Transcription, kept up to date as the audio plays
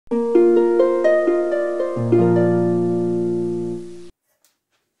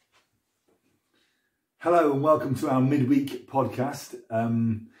Hello and welcome to our midweek podcast.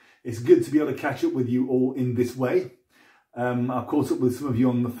 It's good to be able to catch up with you all in this way. I've caught up with some of you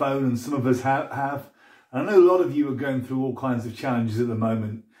on the phone and some of us have. And I know a lot of you are going through all kinds of challenges at the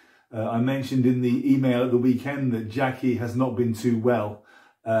moment. I mentioned in the email at the weekend that Jackie has not been too well,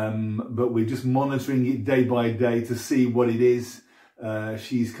 but we're just monitoring it day by day to see what it is.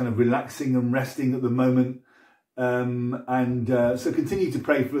 She's kind of relaxing and resting at the moment. So continue to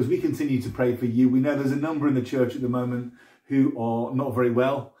pray for us. We continue to pray for you. We know there's a number in the church at the moment who are not very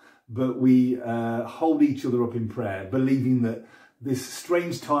well, but we hold each other up in prayer, believing that this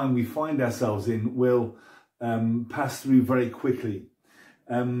strange time we find ourselves in will pass through very quickly.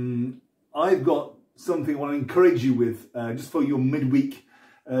 I've got something I want to encourage you with just for your midweek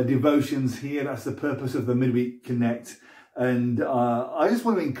devotions here. That's the purpose of the Midweek Connect. And I just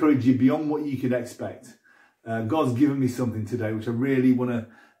want to encourage you beyond what you could expect. God's given me something today which I really want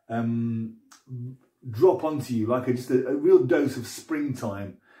to drop onto you like just a real dose of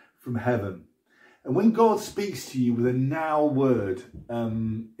springtime from heaven. And when God speaks to you with a now word,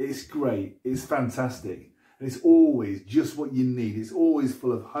 it's great, it's fantastic, and it's always just what you need. It's always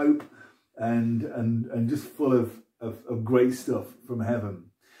full of hope and just full of great stuff from heaven.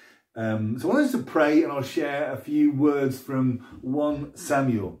 So I want us to pray, and I'll share a few words from 1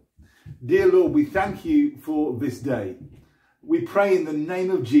 Samuel. Dear Lord, we thank you for this day. We pray in the name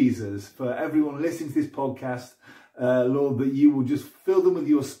of Jesus for everyone listening to this podcast, Lord, that you will just fill them with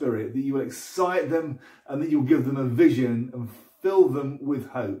your spirit, that you will excite them, and that you'll give them a vision and fill them with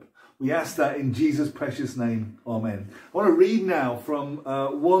hope. We ask that in Jesus' precious name. Amen. I want to read now from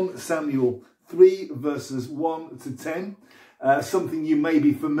 1 Samuel 3 verses 1 to 10, something you may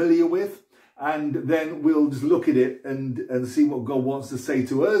be familiar with. And then we'll just look at it and see what God wants to say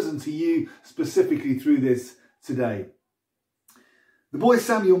to us and to you specifically through this today. The boy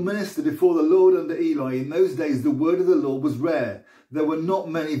Samuel ministered before the Lord under Eli. In those days, the word of the Lord was rare. There were not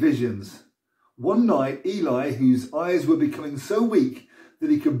many visions. One night, Eli, whose eyes were becoming so weak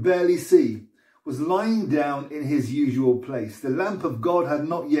that he could barely see, was lying down in his usual place. The lamp of God had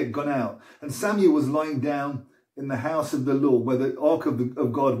not yet gone out, and Samuel was lying down in the house of the Lord, where the ark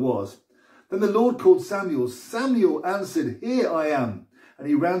of God was. Then the Lord called Samuel. Samuel answered, "Here I am." And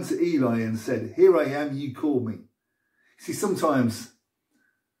he ran to Eli and said, "Here I am, you call me." See, sometimes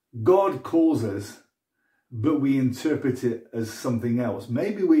God calls us, but we interpret it as something else.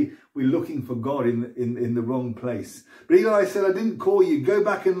 Maybe we're looking for God in the wrong place. But Eli said, "I didn't call you. Go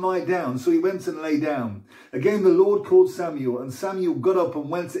back and lie down." So he went and lay down. Again, the Lord called Samuel, and Samuel got up and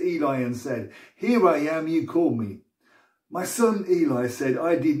went to Eli and said, "Here I am, you called me." "My son," Eli said,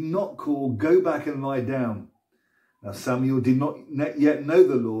 "I did not call. Go back and lie down." Now Samuel did not yet know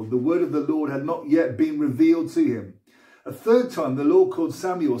the Lord. The word of the Lord had not yet been revealed to him. A third time the Lord called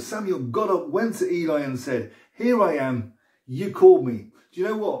Samuel. Samuel got up, went to Eli and said, "Here I am, you called me." Do you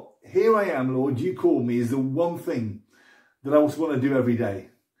know what? "Here I am, Lord, you called me" is the one thing that I also want to do every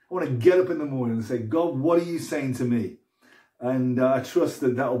day. I want to get up in the morning and say, "God, what are you saying to me?" And I trust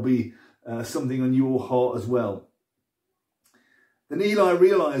that will be something on your heart as well. Then Eli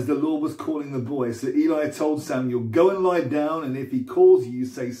realized the Lord was calling the boy. So Eli told Samuel, "Go and lie down, and if he calls you,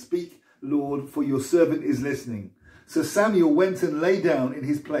 say, 'Speak, Lord, for your servant is listening.'" So Samuel went and lay down in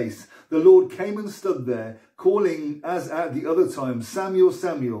his place. The Lord came and stood there, calling as at the other time, "Samuel,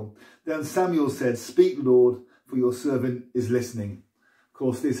 Samuel." Then Samuel said, "Speak, Lord, for your servant is listening." Of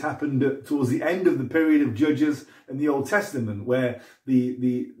course, this happened towards the end of the period of Judges in the Old Testament, where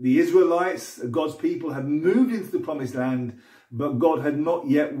the Israelites, God's people, had moved into the promised land, but God had not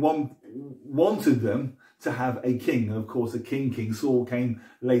yet wanted them to have a king. And of course, King Saul came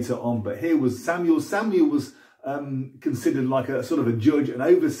later on. But here was Samuel. Samuel was considered like a sort of a judge, an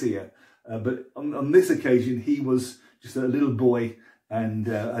overseer. But on this occasion, he was just a little boy and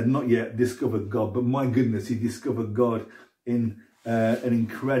had not yet discovered God. But my goodness, he discovered God in an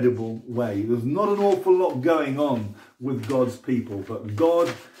incredible way. There's not an awful lot going on with God's people, but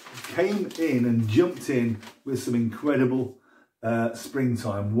God came in and jumped in with some incredible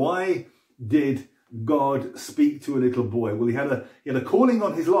springtime. Why did God speak to a little boy? Well, he had a calling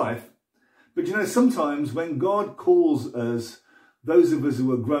on his life, but you know, sometimes when God calls us, those of us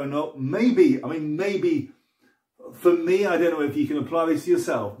who are grown up, maybe for me, I don't know if you can apply this to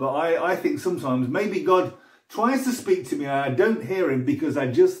yourself, but I think sometimes maybe God tries to speak to me and I don't hear him because I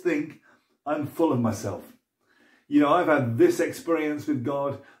just think I'm full of myself. You know, I've had this experience with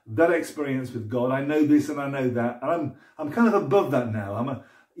God, that experience with God. I know this and I know that. And I'm kind of above that now. I'm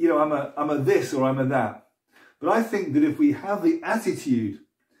a this or I'm a that. But I think that if we have the attitude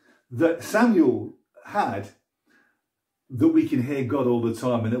that Samuel had, that we can hear God all the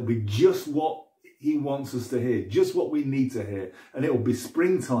time, and it'll be just what he wants us to hear, just what we need to hear. And it will be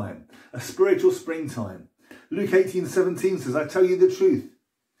springtime, a spiritual springtime. Luke 18:17 says, I tell you the truth.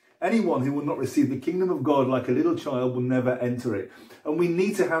 Anyone who will not receive the kingdom of God like a little child will never enter it. And we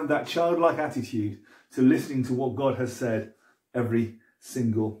need to have that childlike attitude to listening to what God has said every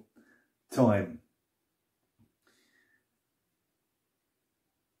single time.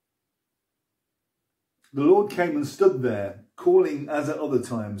 The Lord came and stood there, calling as at other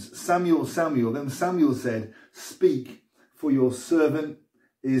times, Samuel, Samuel. Then Samuel said, speak, for your servant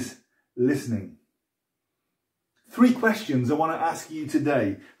is listening. 3 questions I want to ask you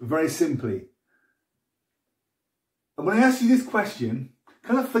today, very simply. And when I ask you this question,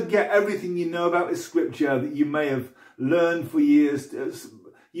 kind of forget everything you know about this scripture that you may have learned for years.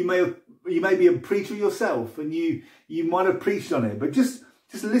 You may be a preacher yourself, and you might have preached on it, but just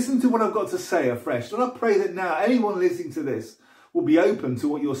listen to what I've got to say afresh. And I pray that now anyone listening to this will be open to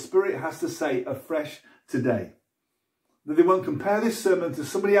what your spirit has to say afresh today. That they won't compare this sermon to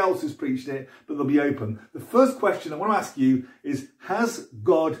somebody else who's preached it, but they'll be open. The first question I want to ask you is, has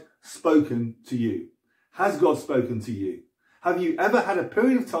God spoken to you? Has God spoken to you? Have you ever had a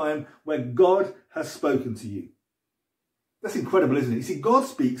period of time where God has spoken to you? That's incredible, isn't it? You see, God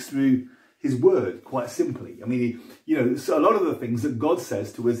speaks through his word, quite simply. I mean, so a lot of the things that God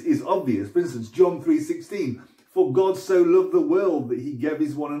says to us is obvious. For instance, John 3:16, for God so loved the world that he gave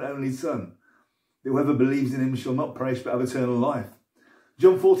his one and only son, that whoever believes in him shall not perish but have eternal life.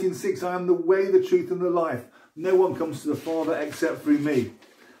 John 14:6, I am the way, the truth and the life. No one comes to the Father except through me.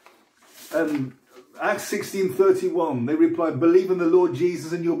 Acts 16:31, they replied, believe in the Lord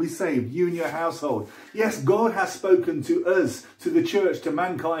Jesus and you'll be saved, you and your household. Yes, God has spoken to us, to the church, to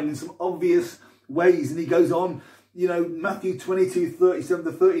mankind in some obvious ways. And he goes on, Matthew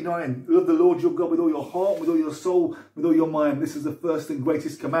 22:37-39, love the Lord your God with all your heart, with all your soul, with all your mind. This is the first and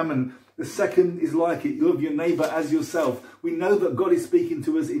greatest commandment. The second is like it, love your neighbour as yourself. We know that God is speaking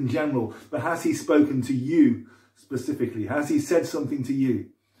to us in general, but has he spoken to you specifically? Has he said something to you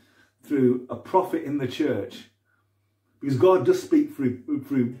through a prophet in the church? Because God does speak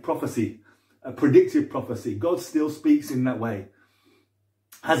through prophecy, a predictive prophecy. God still speaks in that way.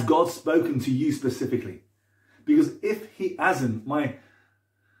 Has God spoken to you specifically? Because if he hasn't, my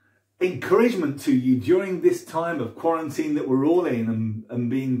encouragement to you during this time of quarantine that we're all in and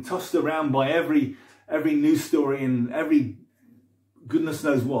being tossed around by every news story and every goodness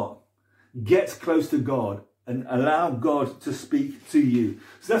knows what, get close to God and allow God to speak to you.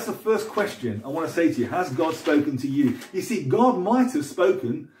 So that's the first question I want to say to you. Has God spoken to you? You see, God might have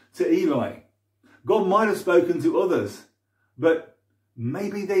spoken to Eli. God might have spoken to others, but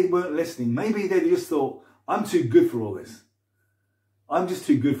maybe they weren't listening. Maybe they just thought, I'm too good for all this. I'm just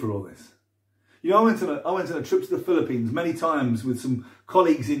too good for all this. I went on a trip to the Philippines many times with some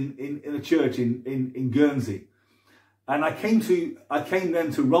colleagues in a church in Guernsey. And I came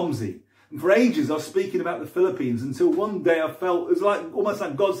then to Romsey. And for ages, I was speaking about the Philippines until one day I felt, it was almost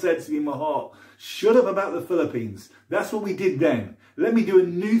like God said to me in my heart, shut up about the Philippines. That's what we did then. Let me do a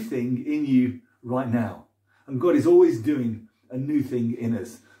new thing in you right now. And God is always doing a new thing in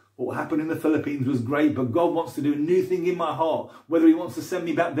us. What happened in the Philippines was great, but God wants to do a new thing in my heart. Whether he wants to send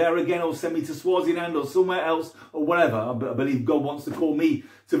me back there again or send me to Swaziland or somewhere else or whatever. I believe God wants to call me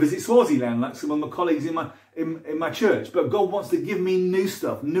to visit Swaziland like some of my colleagues in my church. But God wants to give me new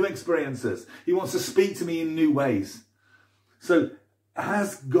stuff, new experiences. He wants to speak to me in new ways. So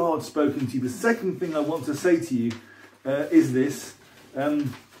has God spoken to you? The second thing I want to say to you is this.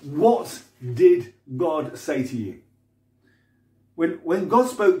 What did God say to you? When God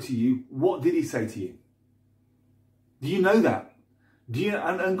spoke to you, what did he say to you? Do you know that?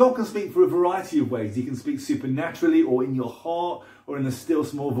 And God can speak through a variety of ways. He can speak supernaturally or in your heart or in a still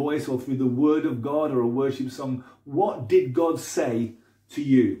small voice or through the word of God or a worship song. What did God say to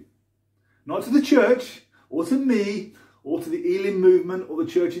you? Not to the church or to me or to the Elim movement or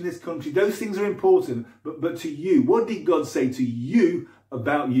the church in this country. Those things are important, but to you. What did God say to you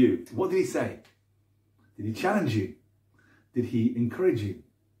about you? What did he say? Did he challenge you? Did he encourage you?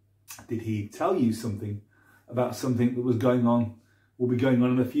 Did he tell you something about something that was going on, will be going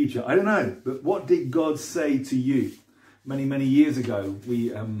on in the future? I don't know. But what did God say to you? Many, many years ago,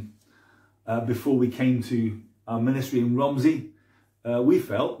 before we came to our ministry in Romsey, we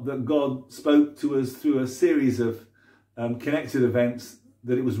felt that God spoke to us through a series of connected events,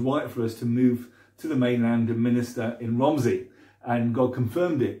 that it was right for us to move to the mainland and minister in Romsey. And God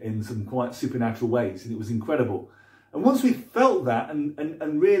confirmed it in some quite supernatural ways. And it was incredible. And once we felt that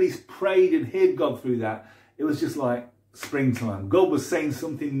and really prayed and heard God through that, it was just like springtime. God was saying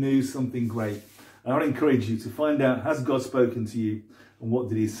something new, something great. And I would encourage you to find out, has God spoken to you? And what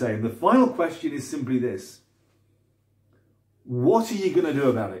did he say? And the final question is simply this. What are you going to do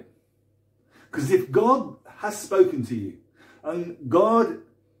about it? Because if God has spoken to you and God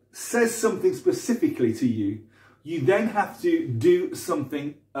says something specifically to you, you then have to do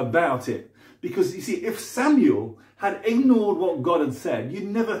something about it. Because you see, if Samuel had ignored what God had said, you'd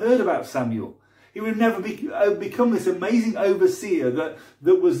never heard about Samuel. He would never become this amazing overseer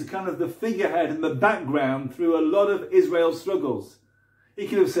that was kind of the figurehead and the background through a lot of Israel's struggles. He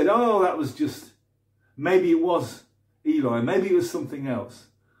could have said, oh, that was just, maybe it was Eli, maybe it was something else.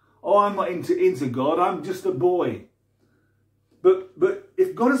 Oh, I'm not into God, I'm just a boy. But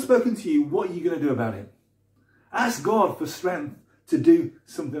if God has spoken to you, what are you going to do about it? Ask God for strength to do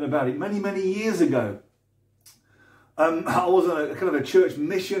something about it. Many, many years ago, I was on a kind of a church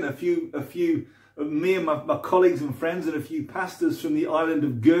mission. Me and my colleagues and friends and a few pastors from the island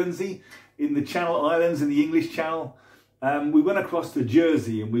of Guernsey in the Channel Islands in the English Channel. We went across to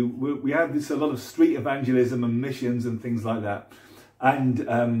Jersey, and we had a lot of street evangelism and missions and things like that.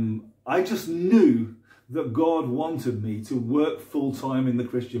 And I just knew that God wanted me to work full-time in the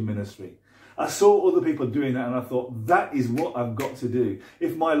Christian ministry. I saw other people doing that and I thought, that is what I've got to do.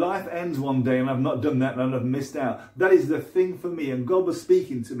 If my life ends one day and I've not done that and I've missed out, that is the thing for me. And God was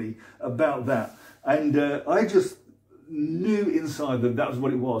speaking to me about that. And I just knew inside that was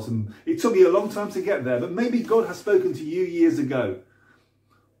what it was. And it took me a long time to get there, but maybe God has spoken to you years ago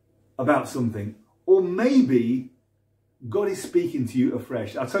about something. Or maybe God is speaking to you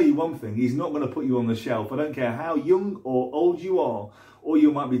afresh. I'll tell you one thing, he's not going to put you on the shelf. I don't care how young or old you are, or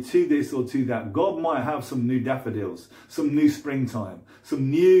you might be to this or to that. God might have some new daffodils, some new springtime, some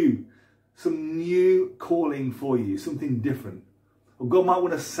new calling for you, something different. Or God might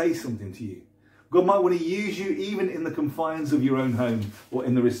want to say something to you. God might want to use you even in the confines of your own home or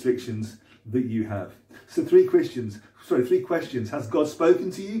in the restrictions that you have. So three questions. Has God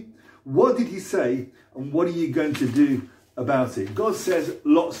spoken to you? What did he say? And what are you going to do about it? God says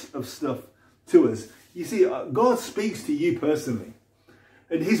lots of stuff to us. You see, God speaks to you personally.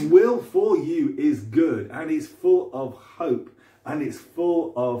 And his will for you is good. And it's full of hope. And it's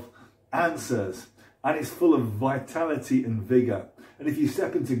full of answers. And it's full of vitality and vigor. And if you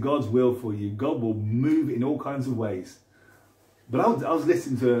step into God's will for you, God will move in all kinds of ways. But I was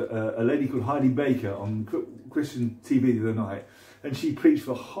listening to a lady called Heidi Baker on Christian TV the other night. And she preached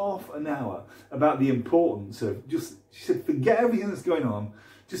for half an hour about the importance of she said, forget everything that's going on.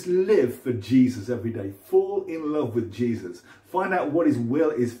 Just live for Jesus every day. Fall in love with Jesus. Find out what his will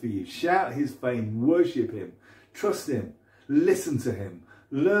is for you. Shout his fame. Worship him. Trust him. Listen to him.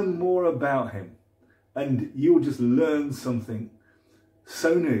 Learn more about him. And you'll just learn something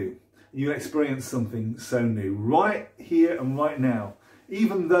so new. You'll experience something so new. Right here and right now.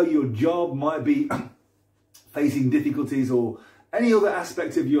 Even though your job might be facing difficulties or any other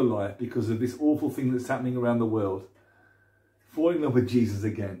aspect of your life because of this awful thing that's happening around the world. Fall in love with Jesus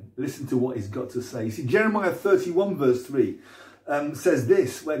again. Listen to what he's got to say. You see, Jeremiah 31 verse 3 says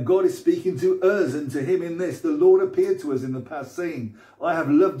this, where God is speaking to us and to him in this. The Lord appeared to us in the past saying, I have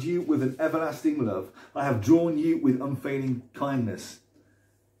loved you with an everlasting love. I have drawn you with unfailing kindness.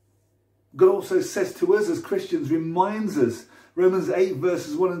 God also says to us as Christians, reminds us, Romans 8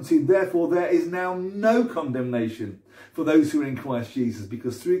 verses 1 and 2, therefore there is now no condemnation for those who are in Christ Jesus,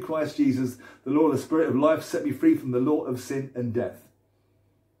 because through Christ Jesus, the Lord, the Spirit of life, set me free from the law of sin and death.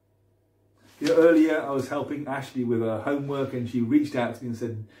 You know, earlier I was helping Ashley with her homework and she reached out to me and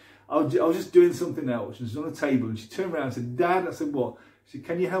said, I was just doing something else. She was on a table and she turned around and said, Dad, I said, what? She said,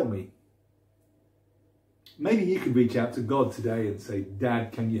 can you help me? Maybe you could reach out to God today and say,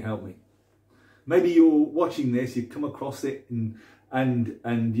 Dad, can you help me? Maybe you're watching this, you've come across it and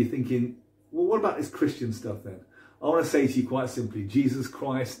you're thinking, well, what about this Christian stuff then? I want to say to you quite simply, Jesus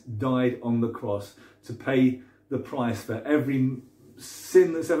Christ died on the cross to pay the price for every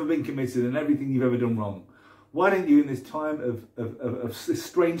sin that's ever been committed and everything you've ever done wrong. Why don't you, in this time of this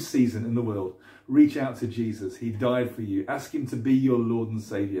strange season in the world, reach out to Jesus? He died for you. Ask him to be your Lord and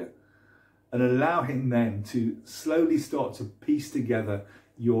Saviour. And allow him then to slowly start to piece together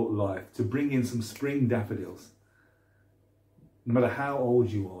your life, to bring in some spring daffodils. No matter how old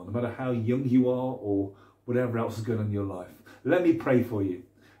you are, no matter how young you are, or whatever else is going on in your life. Let me pray for you.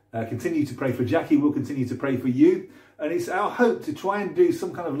 Continue to pray for Jackie. We'll continue to pray for you. And it's our hope to try and do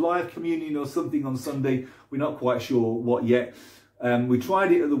some kind of live communion or something on Sunday. We're not quite sure what yet. We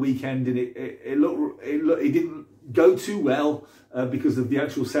tried it at the weekend and it didn't go too well because of the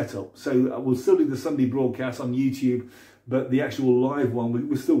actual setup. So we'll still do the Sunday broadcast on YouTube, but the actual live one,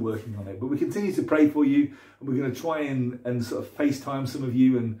 we're still working on it. But we continue to pray for you, and we're going to try and sort of FaceTime some of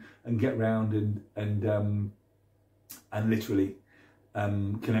you and get round and literally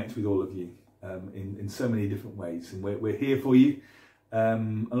connect with all of you in so many different ways. And we're here for you.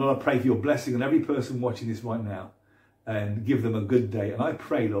 And Lord, I pray for your blessing on every person watching this right now, and give them a good day. And I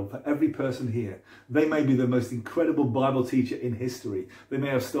pray, Lord, for every person here. They may be the most incredible Bible teacher in history. They may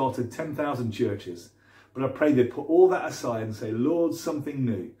have started 10,000 churches. But I pray they put all that aside and say, Lord, something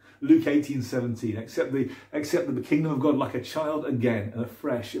new. Luke 18:17, accept the kingdom of God like a child again and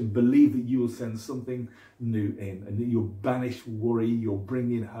afresh, and believe that you will send something new in, and that you'll banish worry, you'll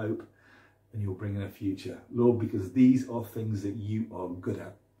bring in hope, and you'll bring in a future. Lord, because these are things that you are good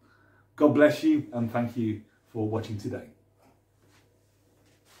at. God bless you, and thank you for watching today.